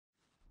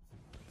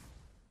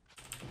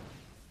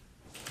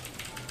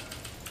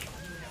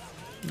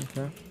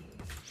Okay.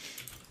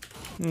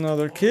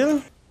 Another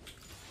kill.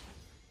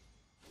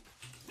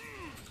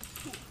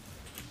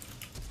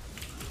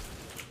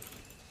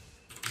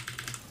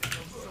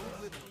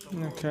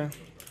 Okay.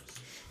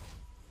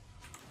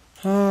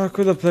 I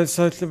could have played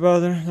slightly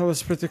better. That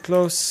was pretty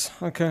close.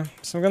 Okay,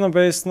 so I'm gonna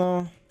base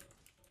now.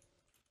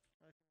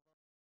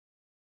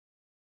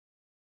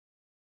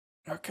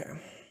 Okay.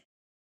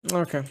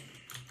 Okay.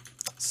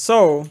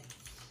 So,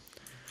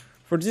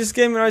 for this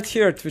game right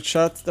here, Twitch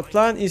chat, the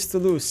plan is to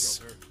lose.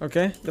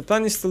 Okay? The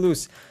plan is to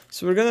lose.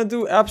 So we're gonna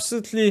do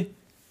absolutely...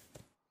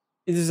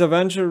 It is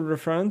Avenger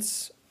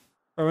reference.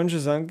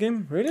 Avengers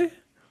Endgame? Really?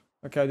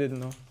 Okay, I didn't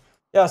know.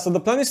 Yeah, so the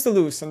plan is to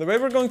lose, and the way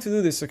we're going to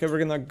do this, okay, we're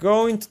gonna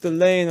go into the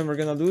lane, and we're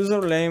gonna lose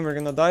our lane, we're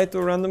gonna die to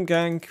a random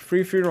gank,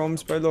 free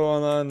roams by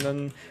Loana, and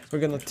then we're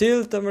gonna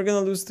tilt, and we're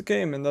gonna lose the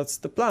game, and that's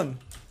the plan.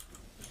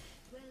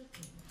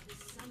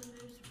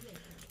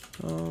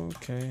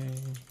 Okay.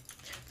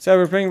 So yeah,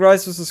 we're playing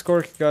Ryze vs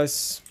Corki,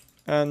 guys,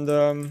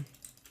 and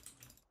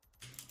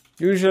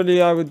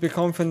usually I would be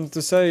confident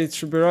to say it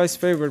should be Ryze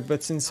favored,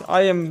 but since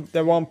I am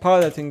the one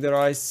piloting the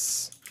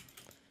Ryze,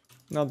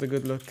 not a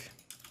good look.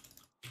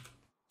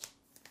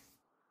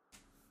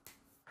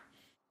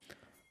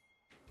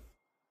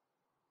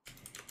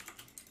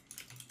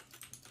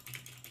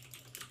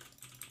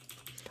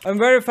 I'm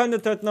very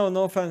offended right now,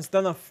 no offense,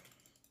 enough.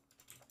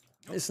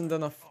 Isn't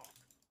enough.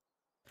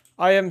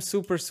 I am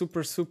super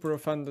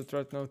offended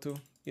right now too.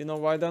 You know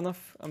why, Danov?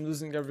 I'm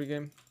losing every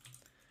game.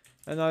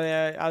 And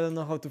I don't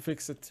know how to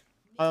fix it.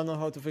 I don't know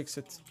how to fix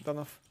it,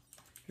 Danov.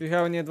 If you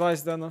have any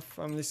advice, Danov,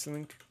 I'm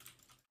listening.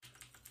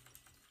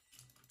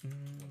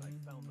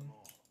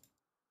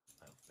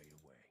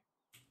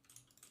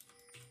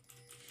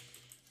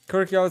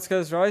 Corki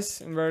outscales Ryze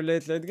in very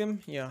late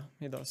game? Yeah,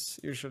 he does,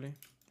 usually.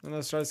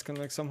 Unless Ryze can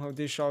like somehow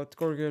dish out.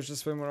 Corki has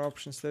just way more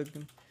options late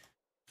game.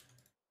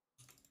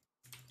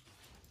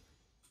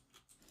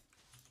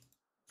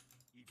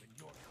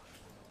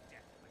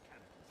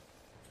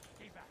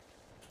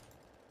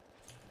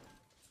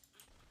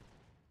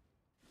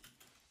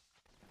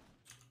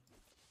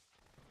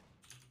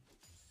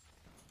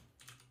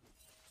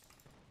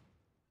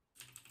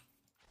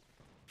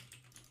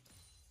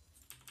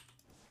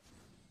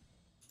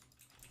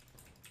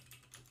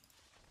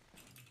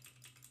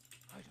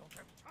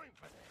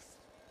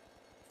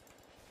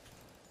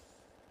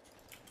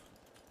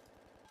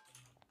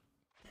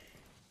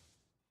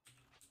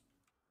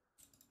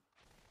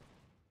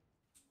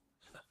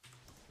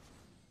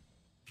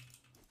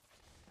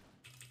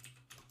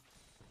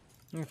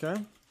 Okay.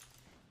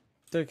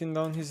 Taking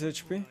down his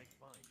HP.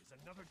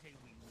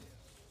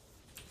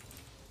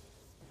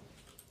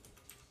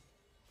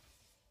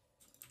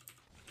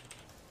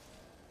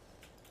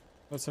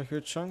 That's a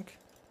huge chunk.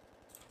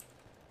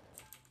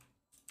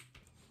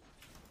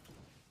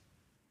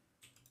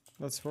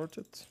 That's worth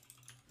it.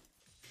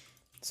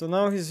 So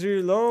now he's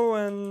really low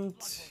and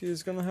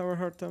he's gonna have a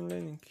hard time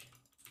laning.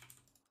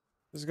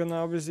 He's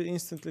gonna obviously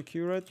instantly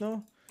Q right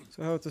now.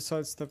 So I have to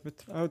sidestep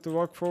it. I have to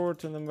walk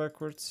forward and then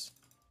backwards.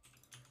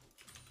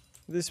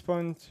 At this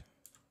point,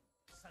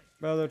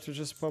 better to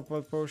just pop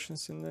out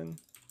potions and then...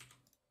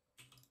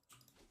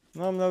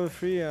 Now I'm level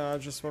 3, I'll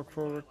just walk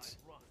forward.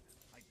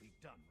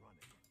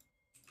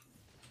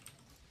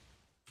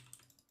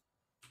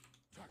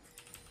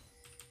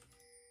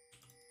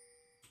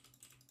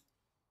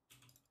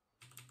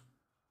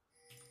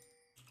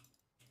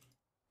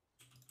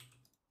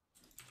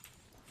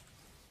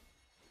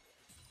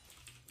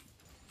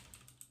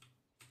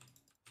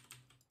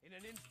 In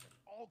an instant,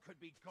 all could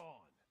be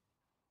gone.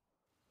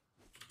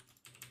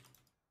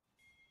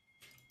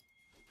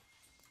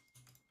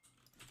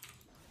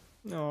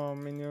 Oh,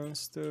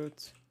 minions, dude.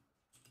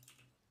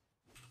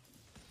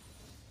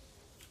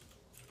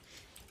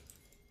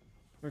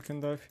 We can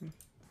dive him.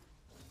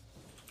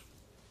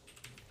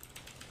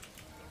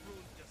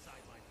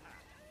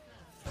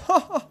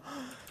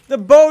 The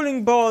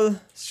bowling ball!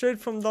 Straight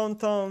from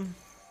downtown.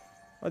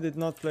 I did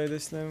not play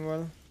this lane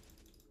well.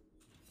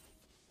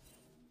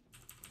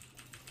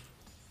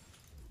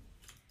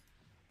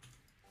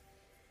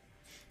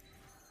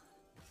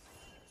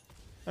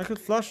 I could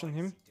flash on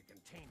him.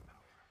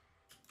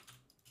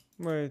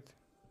 Wait.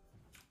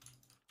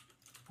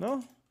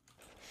 No?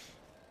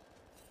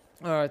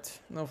 Alright,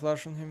 no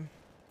flash on him.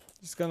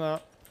 Just gonna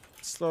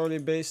slowly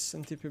base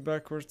and TP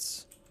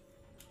backwards.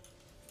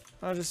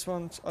 I just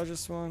want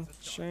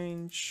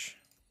change.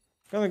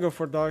 Gonna go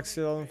for Dark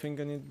Seal, I don't think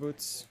I need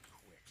boots.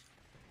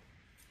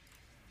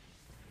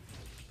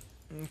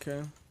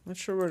 Okay, not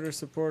sure where their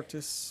support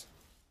is.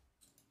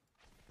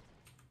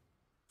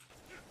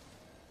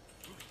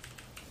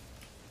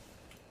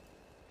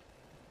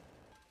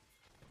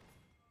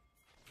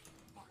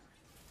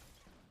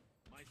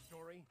 My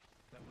story,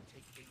 that would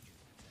take ages.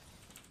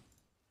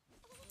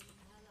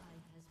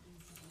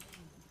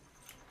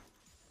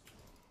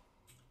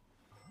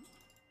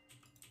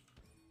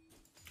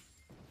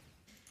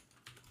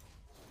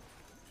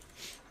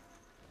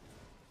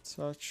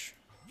 Such.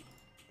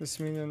 This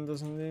minion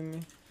doesn't leave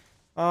me.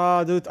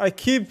 Ah, dude, I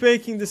keep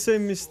making the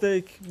same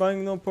mistake.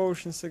 Buying no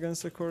potions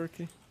against a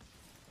Corki.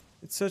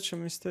 It's such a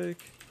mistake.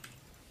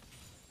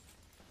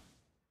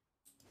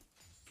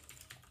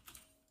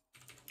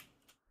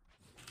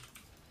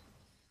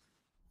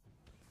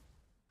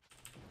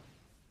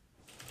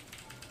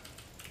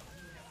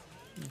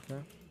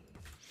 Okay.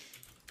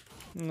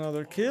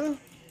 Another kill.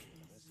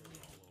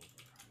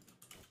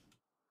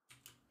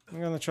 I'm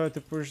gonna try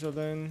to push that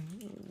in.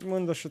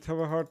 Mundo should have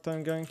a hard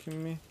time ganking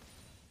me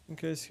in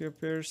case he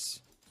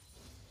appears.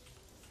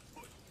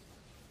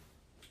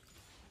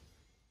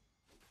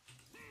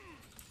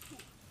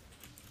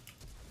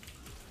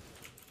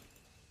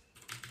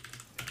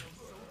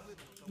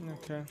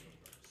 Okay.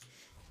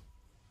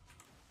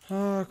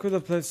 I could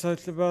have played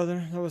slightly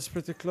better. That was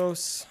pretty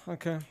close.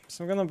 Okay,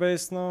 so I'm gonna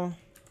base now.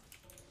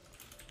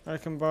 I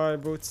can buy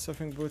boots. I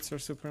think boots are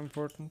super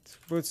important.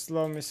 Boots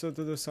allow me so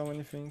to do so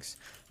many things.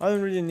 I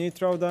don't really need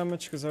throw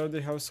damage because I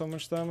already have so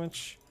much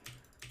damage.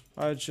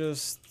 I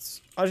just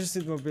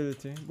need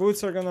mobility.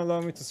 Boots are gonna allow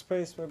me to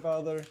space way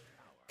better.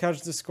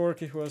 Catch this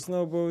Corki who has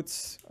no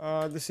boots.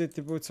 The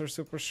city boots are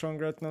super strong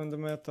right now in the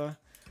meta.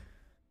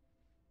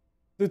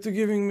 Due to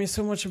giving me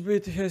so much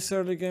ability here this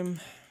early game.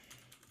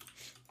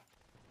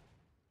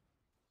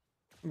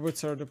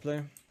 Boots are the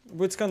play.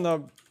 Boots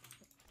kinda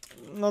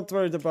not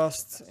very the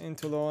best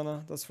into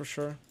Loana, that's for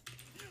sure.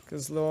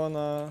 Because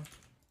Loana...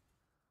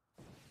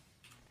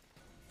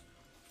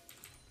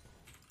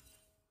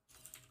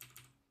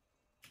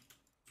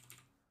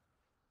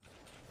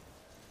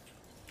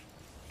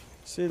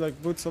 See,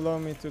 like, boots allow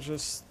me to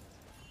just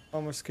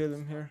almost kill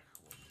him here.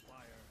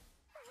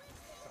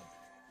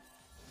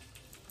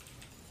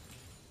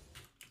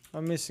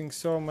 I'm missing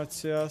so much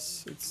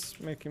CS, it's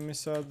making me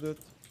sad, dude.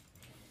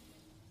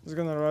 He's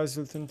gonna Ryze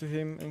ult into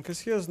him, and cause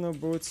he has no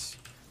boots,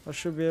 I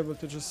should be able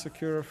to just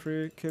secure a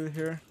free kill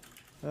here.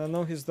 And I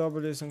know his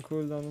W is on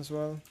cooldown as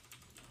well.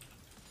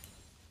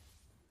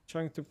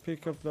 Trying to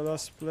pick up the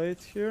last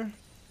plate here.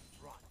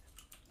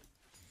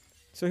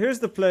 So here's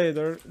the play,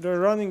 they're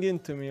running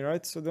into me,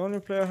 right? So the only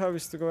play I have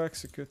is to go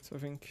execute, I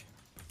think.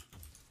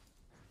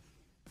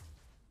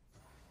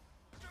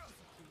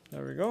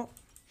 There we go.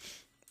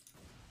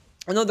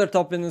 Another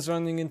top lane is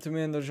running into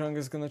me and the jungle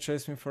is gonna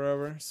chase me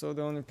forever. So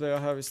the only play I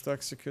have is to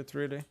execute,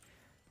 really.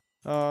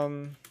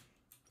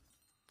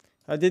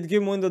 I did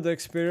give Mundo the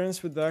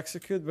experience with the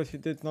execute, but he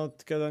did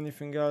not get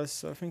anything else.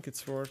 So I think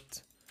it's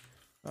worth.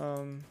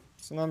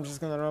 So now I'm just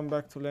gonna run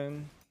back to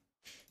lane.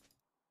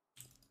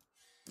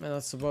 And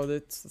that's about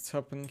it. That's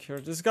happening here.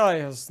 This guy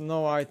has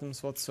no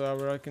items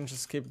whatsoever. I can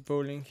just keep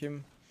bullying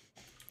him.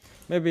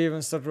 Maybe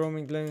even start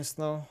roaming lanes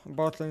now.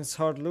 Bot lane is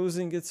hard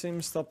losing, it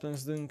seems. Top lane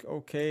is doing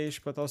okay-ish,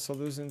 but also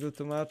losing due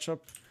to matchup.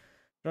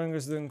 Jungle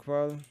is doing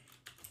well.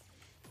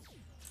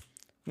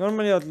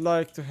 Normally I'd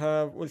like to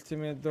have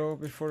ultimate though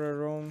before I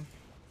roam.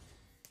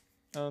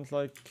 And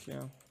like,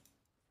 yeah.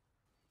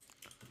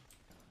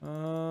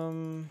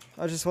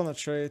 I just wanna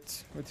trade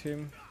with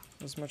him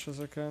as much as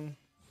I can.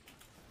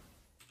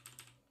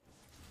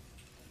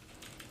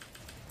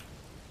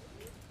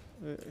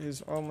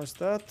 He's almost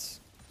dead.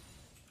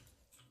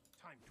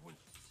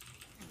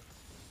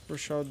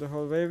 Push out the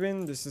whole wave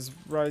in. This is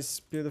Ryze's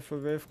beautiful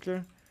wave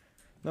clear.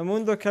 Now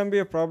Mundo can be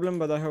a problem,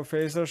 but I have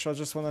phaser, so I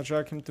just wanna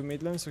drag him to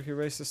mid lane so he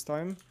wastes his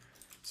time.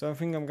 So I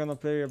think I'm gonna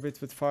play a bit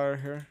with fire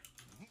here.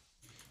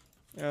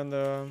 And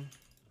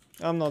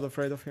I'm not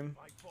afraid of him.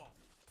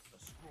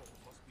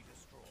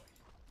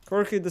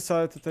 Corki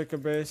decided to take a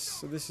base,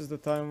 so this is the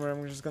time where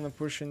I'm just gonna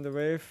push in the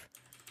wave.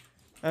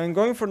 And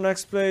going for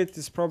next plate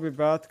is probably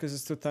bad because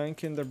it's too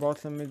tanky and their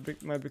bot lane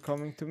might be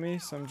coming to me,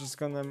 so I'm just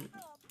gonna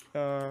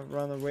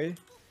run away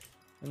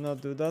and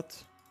not do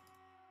that.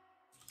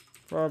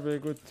 Probably a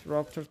good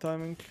raptor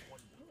timing.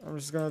 I'm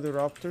just gonna do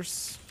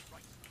raptors.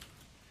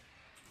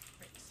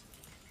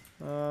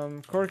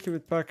 Corki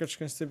with package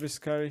can still be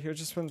scary here,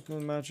 just went to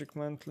magic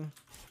mantle.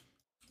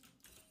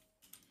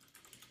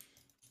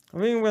 I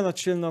think I'm gonna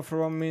chill now for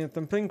 1 minute.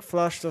 I'm playing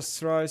Flash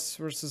Dust Ryze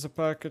versus a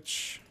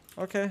package.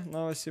 Okay,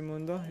 now I see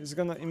Mundo. He's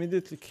gonna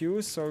immediately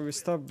Q, so we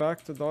step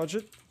back to dodge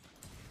it.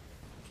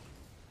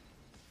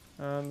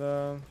 And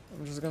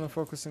I'm just gonna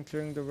focus on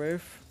clearing the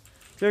wave.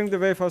 Clearing the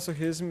wave also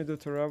heals me due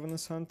to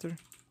Ravenous Hunter.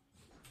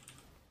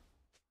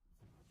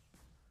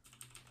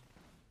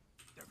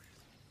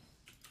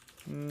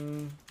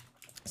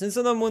 Since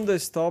I know Mundo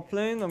is top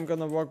lane, I'm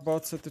gonna walk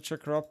bot side to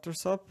check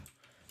Raptors up.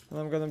 And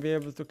I'm gonna be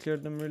able to clear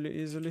them really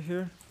easily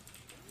here.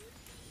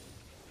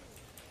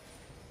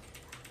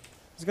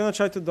 He's gonna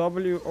try to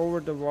W over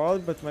the wall,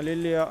 but my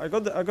Lilia, I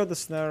got the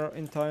snare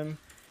in time,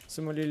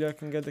 so my Lilia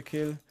can get the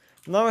kill.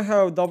 Now I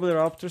have double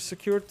Raptor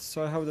secured,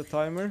 so I have the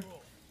timer.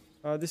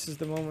 This is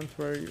the moment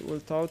where you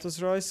ult out as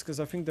Ryze, because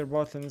I think their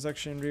bot lane is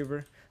actually in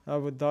river. I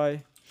would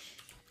die.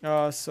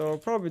 So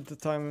probably the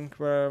timing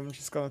where I'm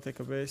just gonna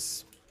take a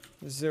base.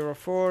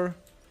 0-4.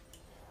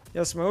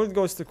 Yes, my ult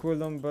goes to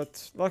cooldown,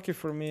 but lucky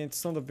for me,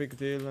 it's not a big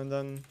deal. And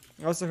then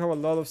I also have a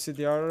lot of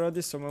CDR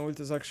already, so my ult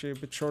is actually a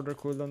bit shorter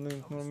cooldown than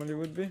it normally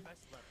would be.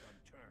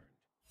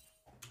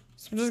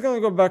 So I'm just gonna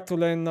go back to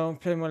lane now,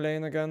 play my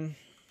lane again.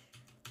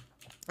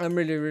 I'm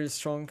really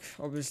strong,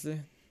 obviously.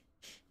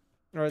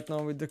 Right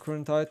now with the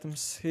current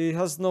items. He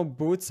has no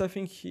boots, I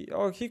think he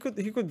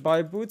could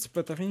buy boots,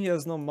 but I think he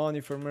has no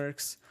money for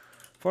mercs.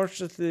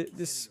 Fortunately,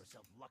 this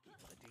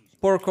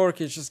poor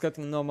Corki is just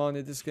getting no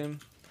money this game.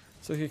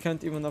 So he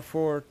can't even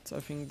afford, I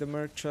think, the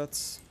merc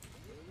chats.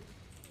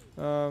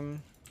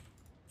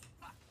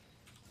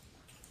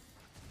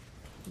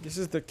 This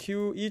is the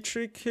QE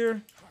trick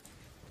here,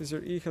 because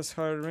your E has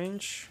higher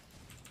range.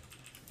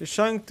 He's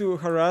trying to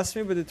harass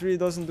me, but it really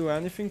doesn't do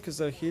anything because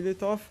I heal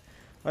it off.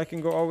 I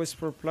can go always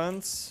for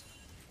plants.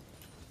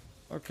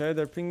 Okay,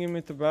 they're pinging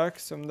me to back,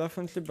 so I'm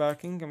definitely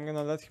backing. I'm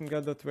gonna let him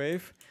get that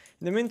wave.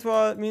 In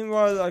the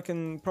meanwhile, I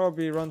can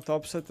probably run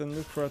topside and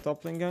look for a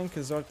top lane gang,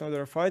 because right now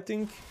they're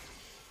fighting.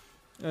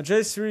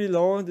 Jay's really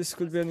low. This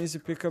could be an easy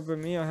pickup by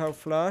me. I have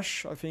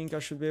flash. I think I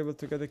should be able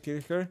to get a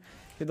kill here.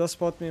 He does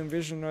spot me in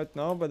vision right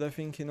now, but I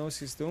think he knows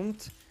he's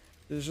doomed.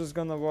 He's just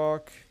gonna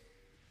walk.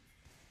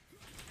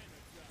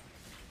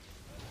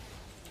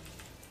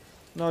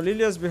 Now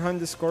Lilia's behind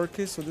this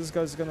Corki, so this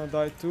guy's gonna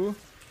die too.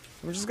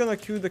 I'm just gonna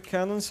Q the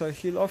cannon so I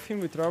heal off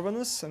him with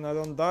Ravenous and I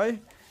don't die.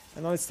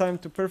 And now it's time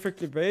to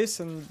perfectly base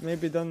and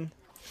maybe then...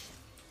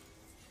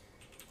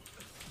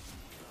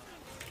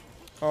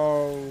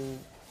 Oh...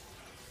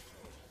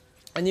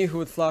 I knew he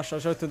would flash. I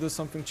tried to do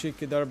something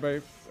cheeky there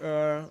by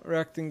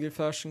reacting the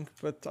flashing,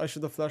 but I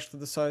should have flashed to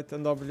the side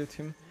and W'd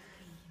him.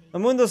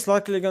 Amundo's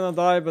luckily gonna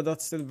die, but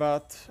that's still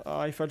bad.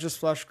 If I just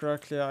flash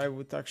correctly, I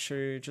would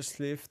actually just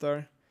leave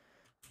there.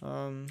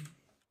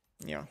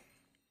 Yeah.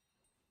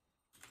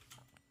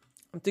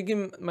 I'm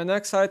thinking my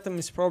next item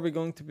is probably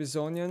going to be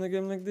Zonia in a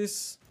game like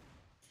this.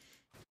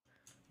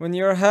 When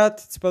you're ahead,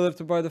 it's better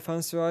to buy the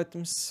fancy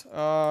items.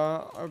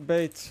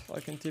 Bait, I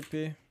can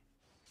TP.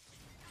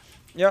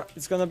 Yeah,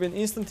 it's gonna be an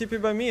instant TP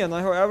by me, and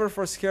I however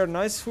for scared.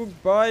 Nice hook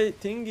by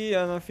Thingy,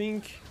 and I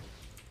think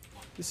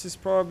this is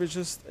probably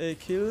just a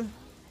kill.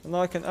 And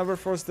now I can ever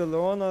force the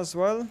Leona as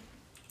well.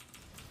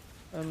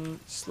 And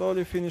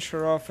slowly finish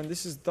her off, and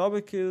this is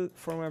double kill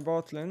for my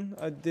bot lane.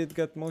 I did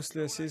get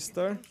mostly assist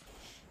there.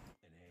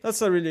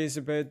 That's a really easy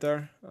bait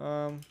there.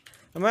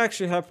 I'm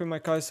actually happy my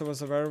Kai'Sa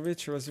was aware of it.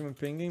 She was even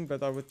pinging,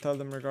 but I would tell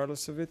them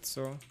regardless of it.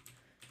 So,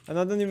 and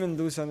I didn't even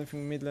lose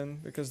anything mid lane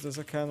because there's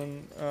a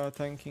cannon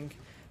tanking.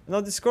 And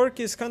now this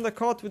Corki is kinda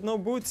caught with no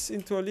boots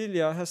into a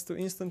Lilia. Has to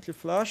instantly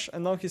flash,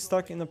 and now he's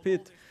stuck in a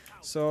pit.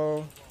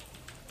 So.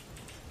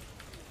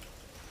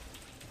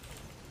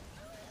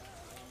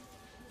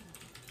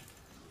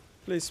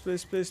 Please,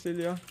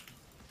 Lilia.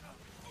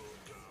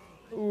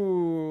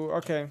 Ooh,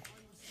 okay.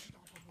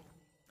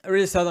 I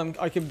really sad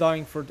I keep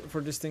dying for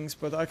these things,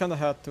 but I kinda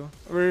had to.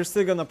 We're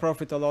still gonna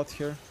profit a lot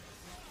here.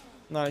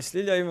 Nice,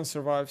 Lilia even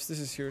survives. This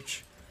is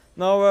huge.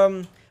 Now,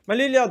 my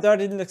Lilia there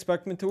didn't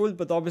expect me to ult,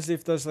 but obviously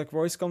if there's like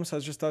voice comms, I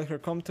just tell her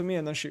come to me,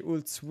 and then she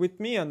ults with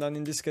me, and then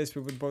in this case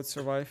we would both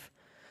survive.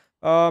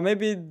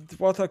 Maybe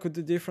what I could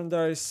do different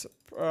there is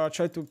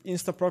try to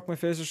insta-proc my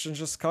phasers and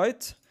just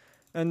kite.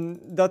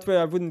 And that way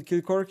I wouldn't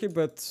kill Corki,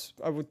 but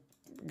I would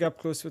gap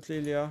close with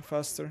Lilia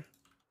faster.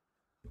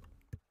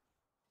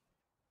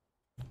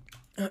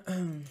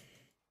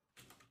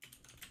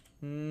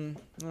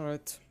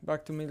 Alright,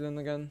 back to mid lane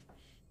again.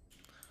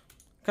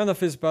 Kinda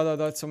feels bad I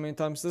died so many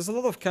times. There's a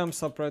lot of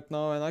camps up right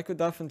now, and I could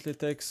definitely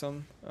take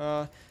some.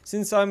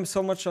 Since I'm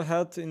so much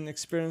ahead in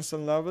experience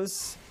and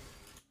levels,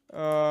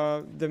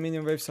 the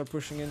minion waves are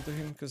pushing into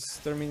him because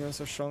their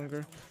minions are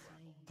stronger.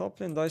 Top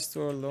lane dies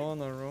to a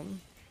Leona roam.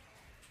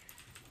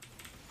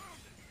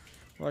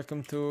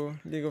 Welcome to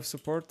League of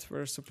Support,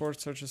 where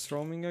supports are just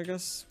roaming, I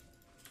guess.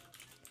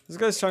 This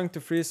guy's trying to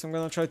freeze. I'm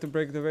gonna try to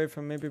break the wave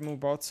and maybe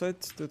move outside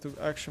due to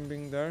action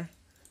being there.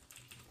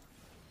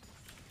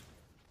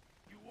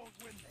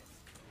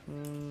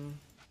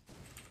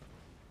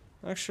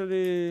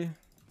 Actually...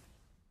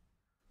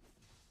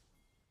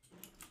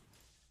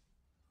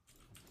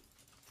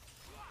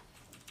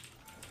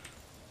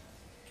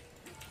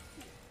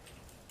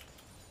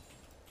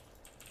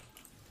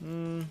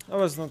 I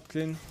was not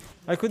clean.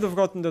 I could have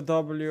gotten the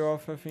W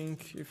off, I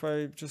think, if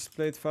I just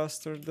played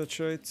faster, the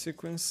trade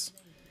sequence.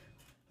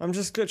 I'm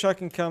just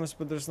checking cams,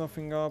 but there's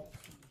nothing up.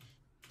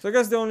 So I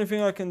guess the only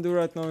thing I can do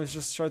right now is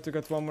just try to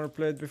get one more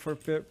plate before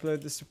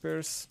plate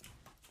disappears.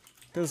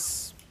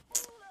 Because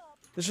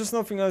there's just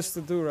nothing else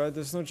to do, right?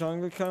 There's no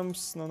jungle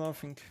camps, no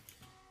nothing.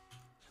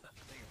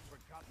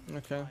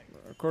 Okay,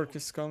 Cork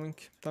is coming.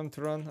 Time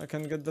to run. I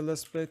can get the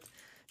last plate.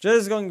 Jay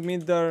is going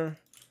mid there.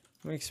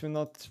 Makes me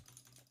not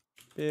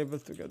be able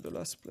to get the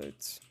last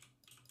plate.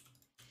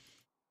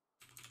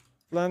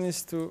 Plan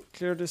is to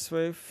clear this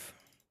wave.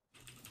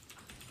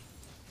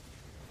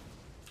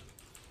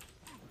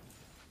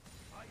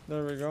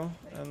 There we go,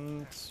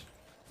 and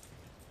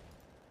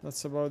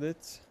that's about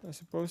it, I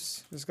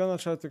suppose. He's gonna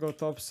try to go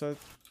topside.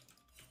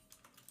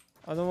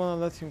 I don't wanna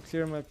let him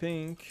clear my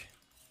pink.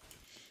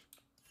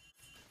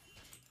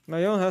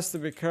 My own has to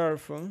be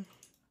careful.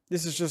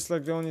 This is just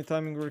like the only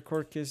timing where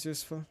Corki is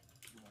useful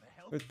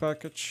with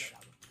package.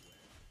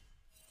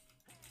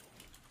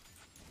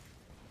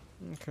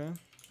 Okay.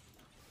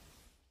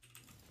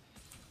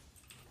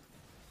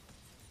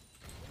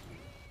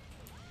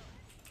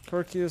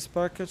 Corki is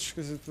package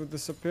because it would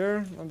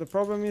disappear. And the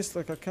problem is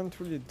like I can't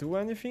really do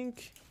anything.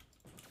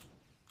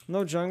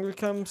 No jungle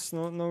camps,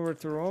 nowhere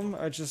to roam.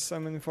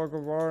 I'm in fog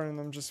of war and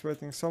I'm just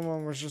waiting.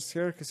 Someone was just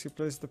here because he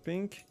plays the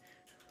pink.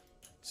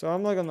 So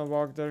I'm not gonna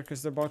walk there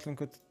because the bot lane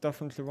could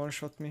definitely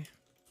one-shot me.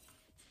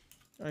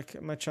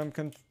 My champ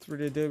can't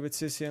really deal with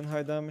CC and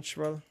high damage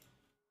well.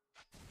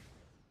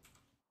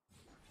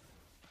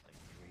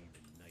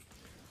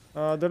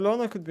 The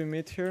Lona could be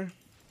mid here.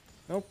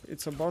 Nope,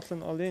 it's a bot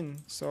lane all in.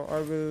 So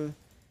I will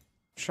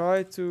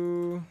try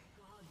to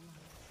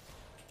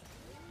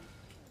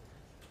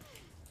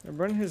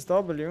burn his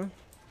W.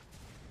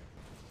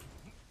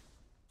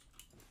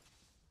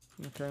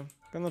 Okay,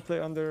 gonna play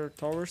under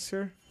towers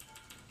here.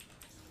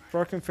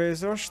 Broken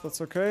phase rush,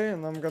 that's okay.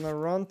 And I'm gonna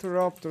run to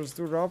Raptors,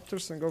 do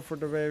Raptors and go for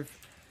the wave.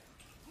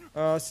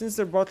 Since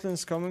their bot lane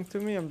is coming to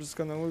me, I'm just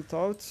gonna ult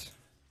out.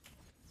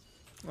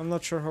 I'm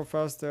not sure how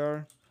fast they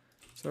are,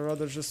 so I'd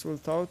rather just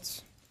ult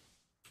out.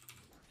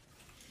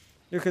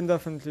 You can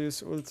definitely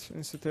use ult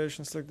in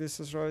situations like this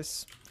as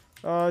Ryze.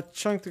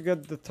 Trying to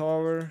get the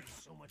tower,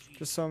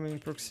 just so I'm in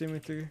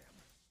proximity.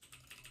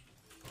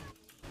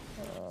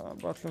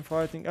 Bottom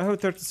fighting. I have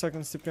 30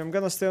 seconds TP. I'm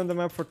gonna stay on the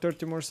map for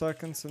 30 more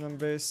seconds and then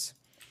base.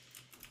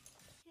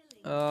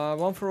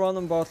 1 for 1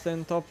 on bot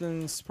lane. Top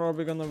lane is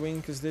probably gonna win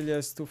because Lilia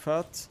is too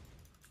fat,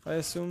 I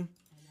assume.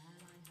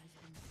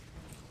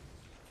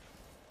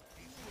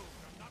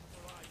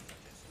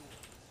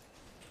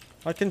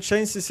 I can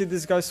change CC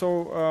this guy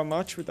so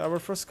much with our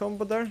first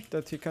combo there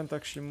that he can't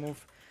actually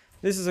move.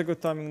 This is a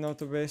good timing now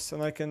to base,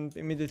 and I can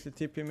immediately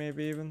TP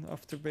maybe even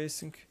after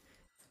basing.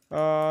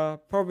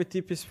 Probably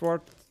TP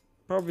sport,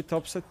 probably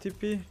topside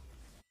TP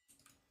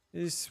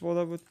is what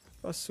I would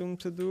assume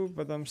to do,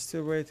 but I'm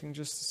still waiting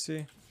just to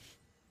see.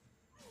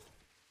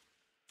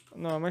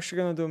 No, I'm actually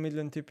gonna do a mid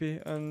lane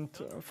TP and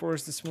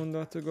force this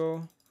Mundo to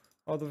go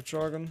out of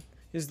Dragon.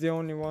 He's the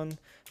only one.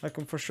 I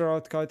can for sure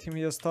outkite him.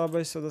 He has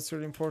Tabe, so that's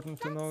really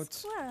important to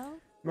note.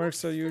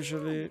 Mercs are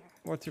usually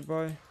what you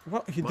buy.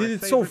 What? He did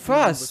it so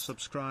fast!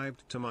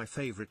 Subscribed to my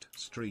favorite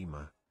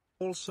streamer.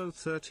 Also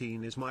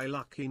 13 is my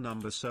lucky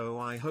number, so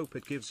I hope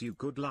it gives you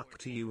good luck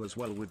to you as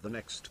well with the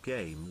next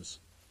games.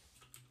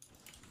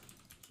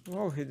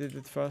 Oh, he did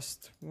it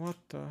fast. What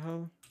the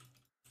hell?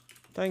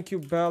 Thank you,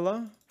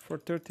 Bella, for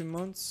 13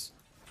 months.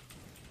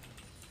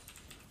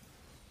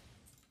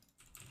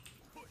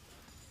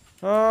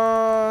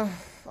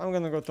 I'm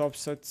gonna go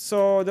topside.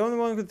 So the only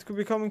one that could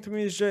be coming to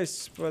me is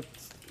Jace, but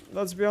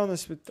let's be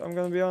honest I'm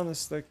gonna be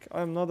honest, like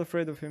I'm not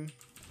afraid of him.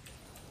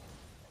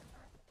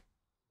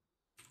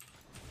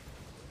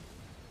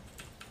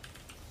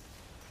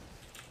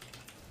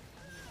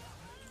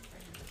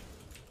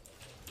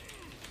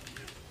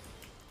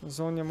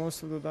 Zonya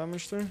most of the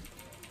damage there.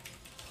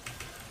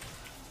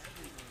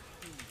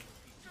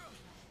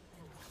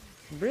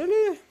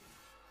 Really?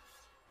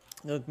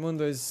 That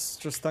Mundo is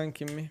just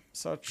tanking me,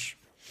 such.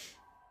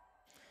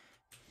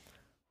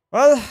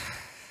 Well,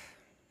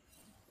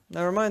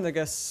 never mind, I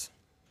guess.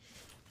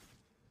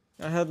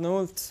 I had no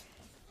ult.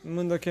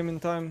 Mundo came in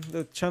time.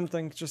 The champ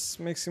tank just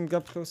makes him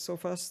gap close so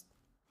fast.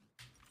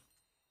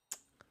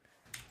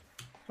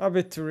 A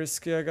bit too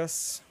risky, I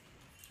guess.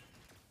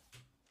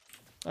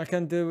 I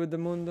can't deal with the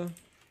Mundo.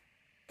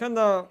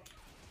 Kinda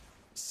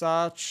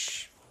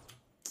such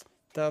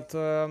that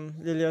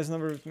Lilia is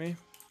never with me.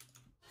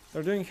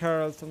 They're doing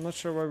Herald. I'm not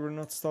sure why we're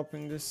not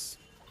stopping this.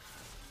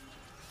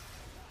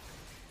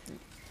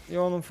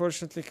 Yon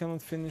unfortunately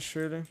cannot finish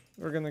really.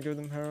 We're gonna give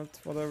them Herald,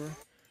 whatever.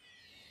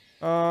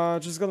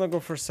 Just gonna go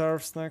for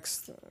Seraphs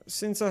next.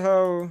 Since I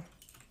have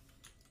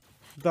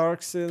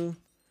Darkseal,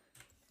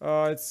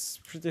 it's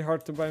pretty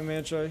hard to buy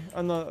Magi.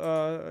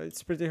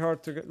 It's pretty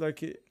hard to get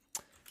like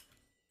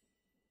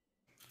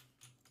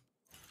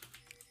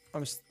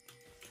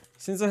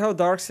since I have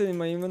Darkseal in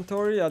my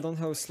inventory, I don't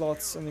have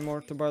slots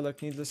anymore to buy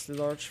like needlessly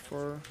large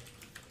for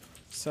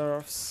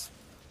Seraphs.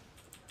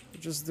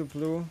 Just do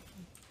blue.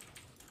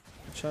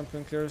 The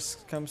champion clears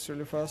camps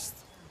really fast.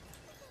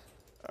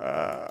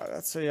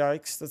 That's a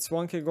yikes. That's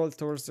 1k gold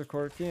towards the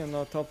Corki, and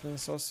now top lane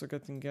is also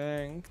getting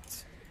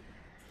ganked.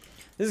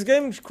 This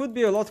game could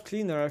be a lot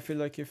cleaner, I feel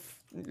like, if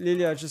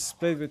Lilia just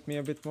played with me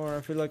a bit more.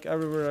 I feel like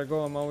everywhere I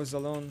go I'm always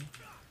alone,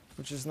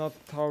 which is not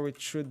how it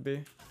should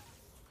be.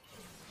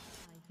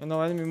 And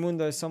now enemy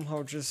Mundo is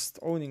somehow just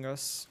owning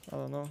us. I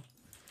don't know.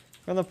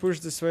 Gonna push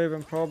this wave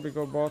and probably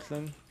go bot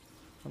lane.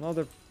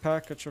 Another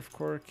package of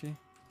Corki.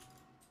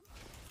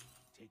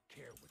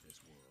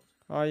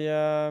 I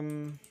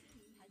am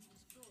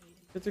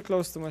pretty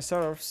close to my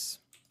Seraphs.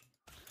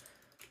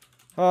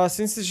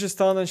 Since it's just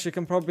stunned and she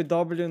can probably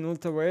W and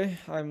ult away,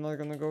 I'm not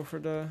gonna go for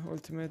the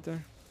ultimate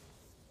there.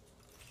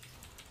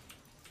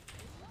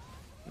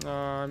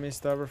 I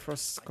missed the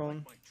Everfrost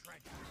cone.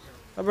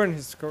 I burned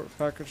his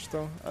package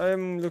though.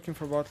 I'm looking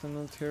for bot lane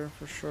ult here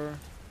for sure.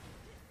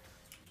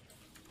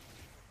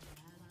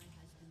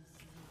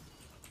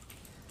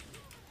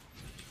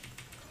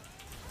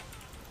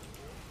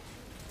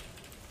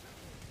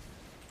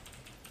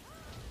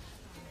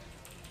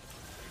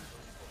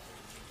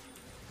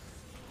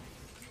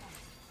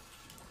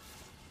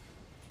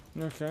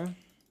 Okay.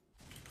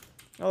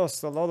 I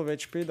lost a lot of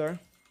HP there.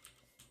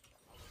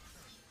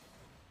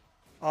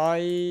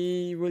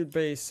 I will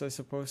base, I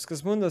suppose,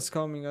 because Munda's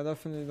coming. I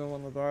definitely don't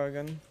want to die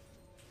again.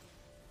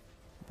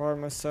 Bar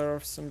my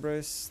Seraph's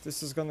Embrace.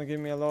 This is gonna give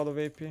me a lot of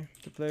AP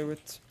to play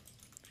with.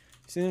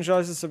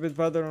 Ryze is a bit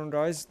better on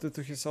Ryze due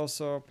to his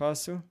also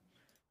passive.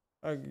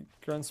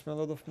 Grants me a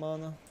lot of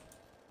mana.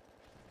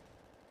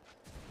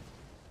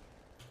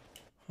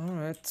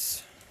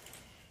 Alright.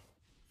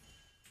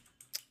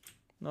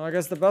 Now I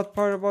guess the bad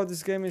part about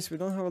this game is we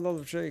don't have a lot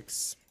of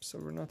Jakes, so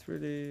we're not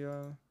really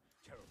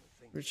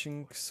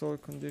reaching soul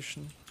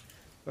condition.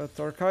 But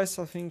our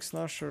Kai'Sa think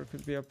Snasher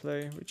could be a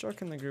play, which I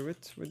can agree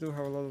with. We do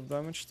have a lot of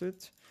damage to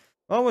it.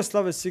 Almost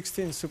level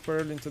 16 super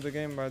early into the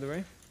game, by the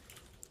way.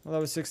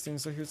 Level 16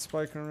 is a huge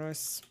spike on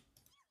Ryze.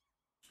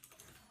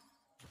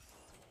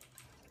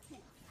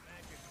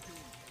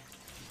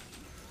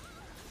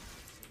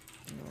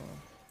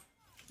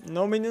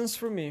 No minions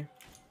for me.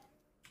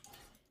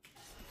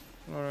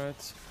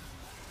 Alright.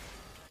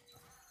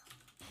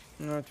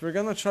 Alright, we're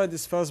gonna try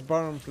this fast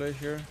Baron play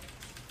here.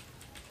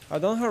 I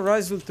don't have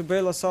Ryze ult to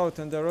bail us out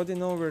and they already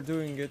know we're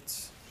doing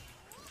it.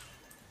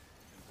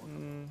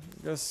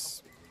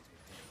 Guess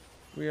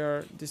we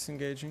are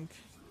disengaging.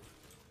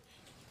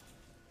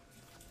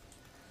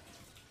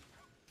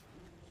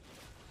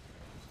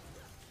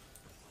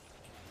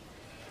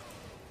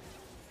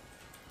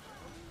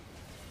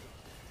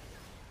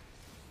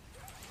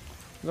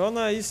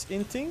 Lona is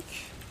inting.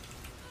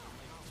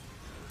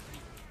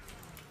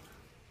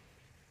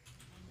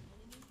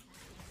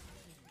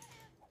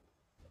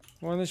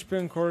 One HP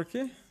on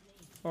Corki.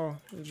 Oh,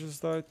 it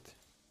just died.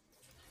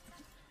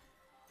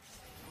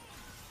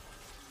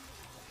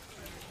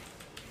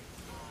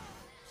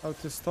 Out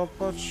to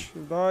stopwatch,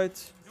 you died.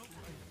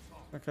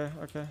 Okay,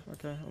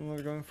 I'm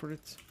not going for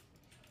it.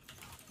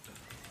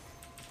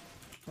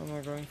 I'm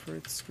not going for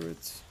it, screw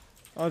it.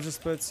 I'll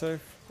just play it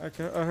safe. I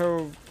have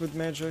a good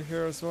mage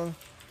here as well.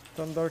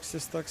 Then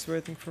Darkseid stacks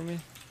waiting for me.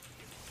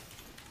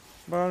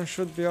 Baron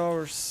should be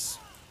ours.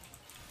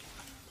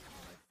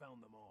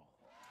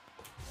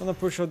 Gonna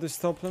push out this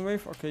top lane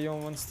wave. Okay,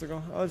 Yon wants to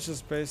go. I'll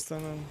just base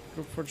then and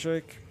group for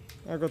Jake.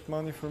 I got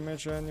money for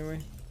mage anyway.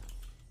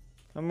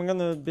 I'm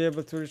gonna be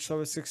able to reach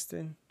level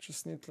 16.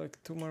 Just need like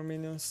 2 more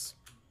minions.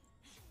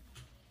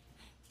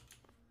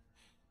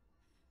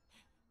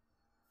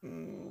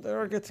 They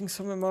are getting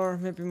some MR.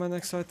 Maybe my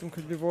next item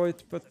could be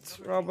Void, but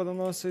Rabadon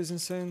also is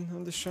insane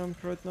on this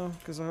champ right now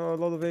because I have a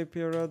lot of AP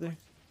already.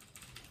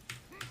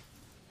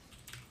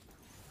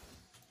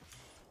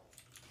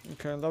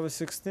 Okay, level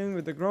 16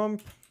 with the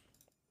Grump.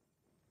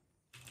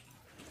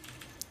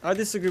 I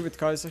disagree with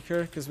Kai'Sa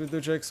here because we do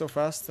Jake so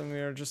fast and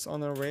we are just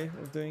on our way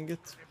of doing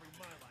it.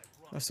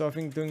 So I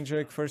think doing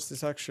Jake first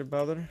is actually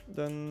better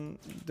than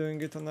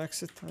doing it on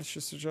exit, as she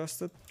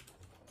suggested.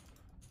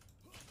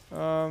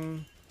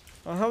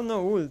 I have no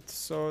ult,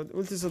 so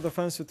ult is a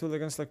defensive tool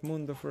against like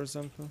Mundo, for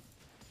example.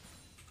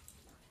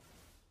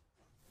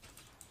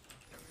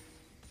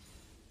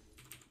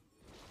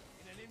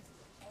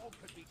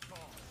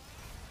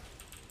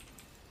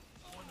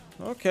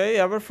 Okay,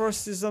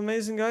 Everforce is an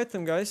amazing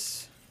item,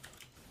 guys.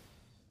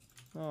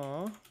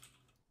 Oh,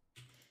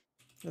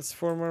 that's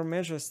 4 more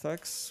mage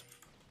stacks.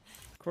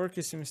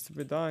 Corki seems to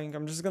be dying.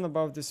 I'm just gonna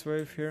buff this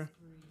wave here.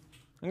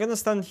 I'm gonna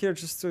stand here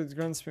just so it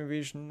grants me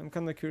vision. I'm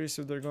kinda curious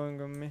if they're going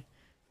on me.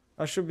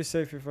 I should be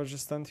safe if I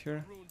just stand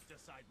here.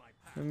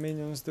 The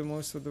minions do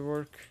most of the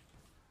work.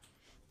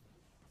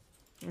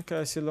 Okay,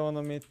 I see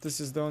Lona mid.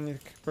 This is the only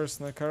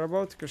person I care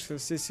about because her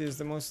CC is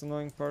the most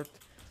annoying part.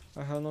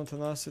 I have no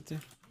tenacity.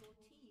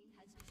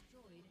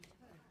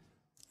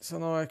 So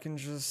now I can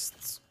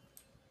just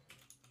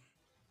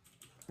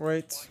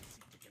wait.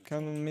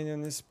 Cannon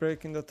minion is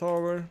breaking the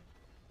tower.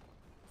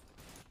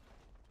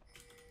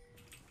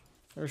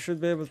 I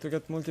should be able to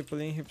get multiple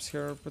inhibs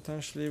here or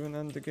potentially even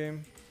end the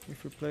game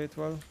if we play it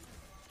well.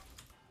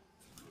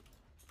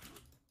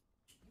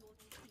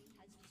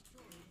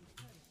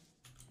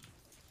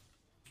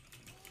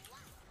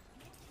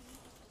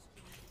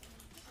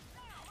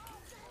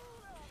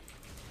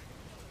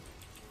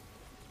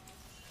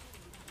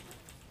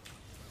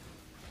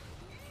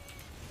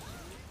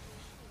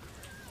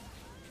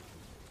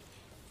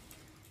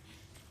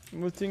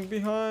 Multing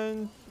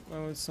behind.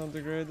 Oh, it's not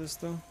the greatest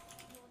though.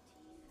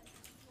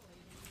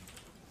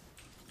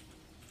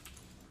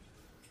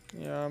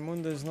 Yeah,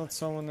 Mundo is not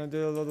someone I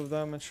deal a lot of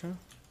damage, huh?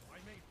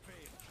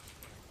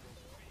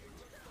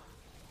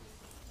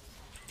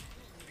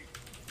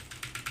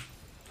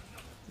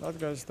 That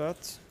guy's dead.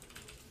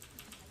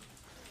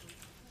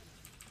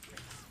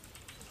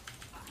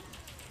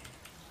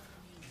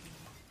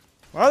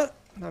 Well,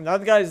 and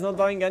that guy is not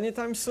dying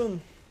anytime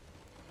soon.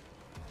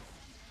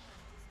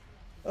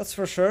 That's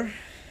for sure.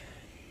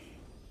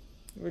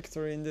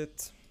 Victory indeed.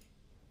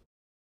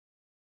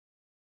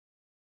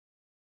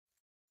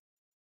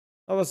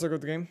 That was a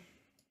good game.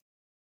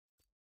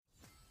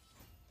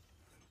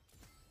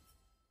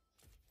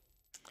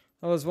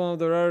 That was one of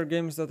the rare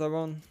games that I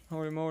won.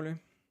 Holy moly.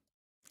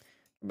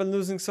 been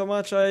losing so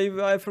much.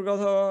 I forgot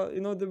how,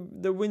 you know,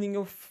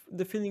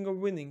 the feeling of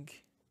winning.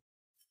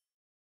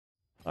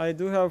 I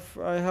have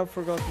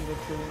forgotten that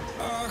feeling.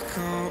 I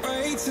can't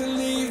wait to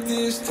leave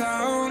this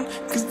town,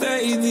 cause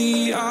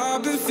lately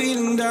I've been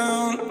feeling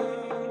down.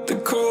 The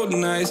cold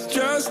nights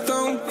just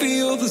don't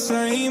feel the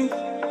same.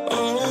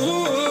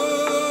 Oh,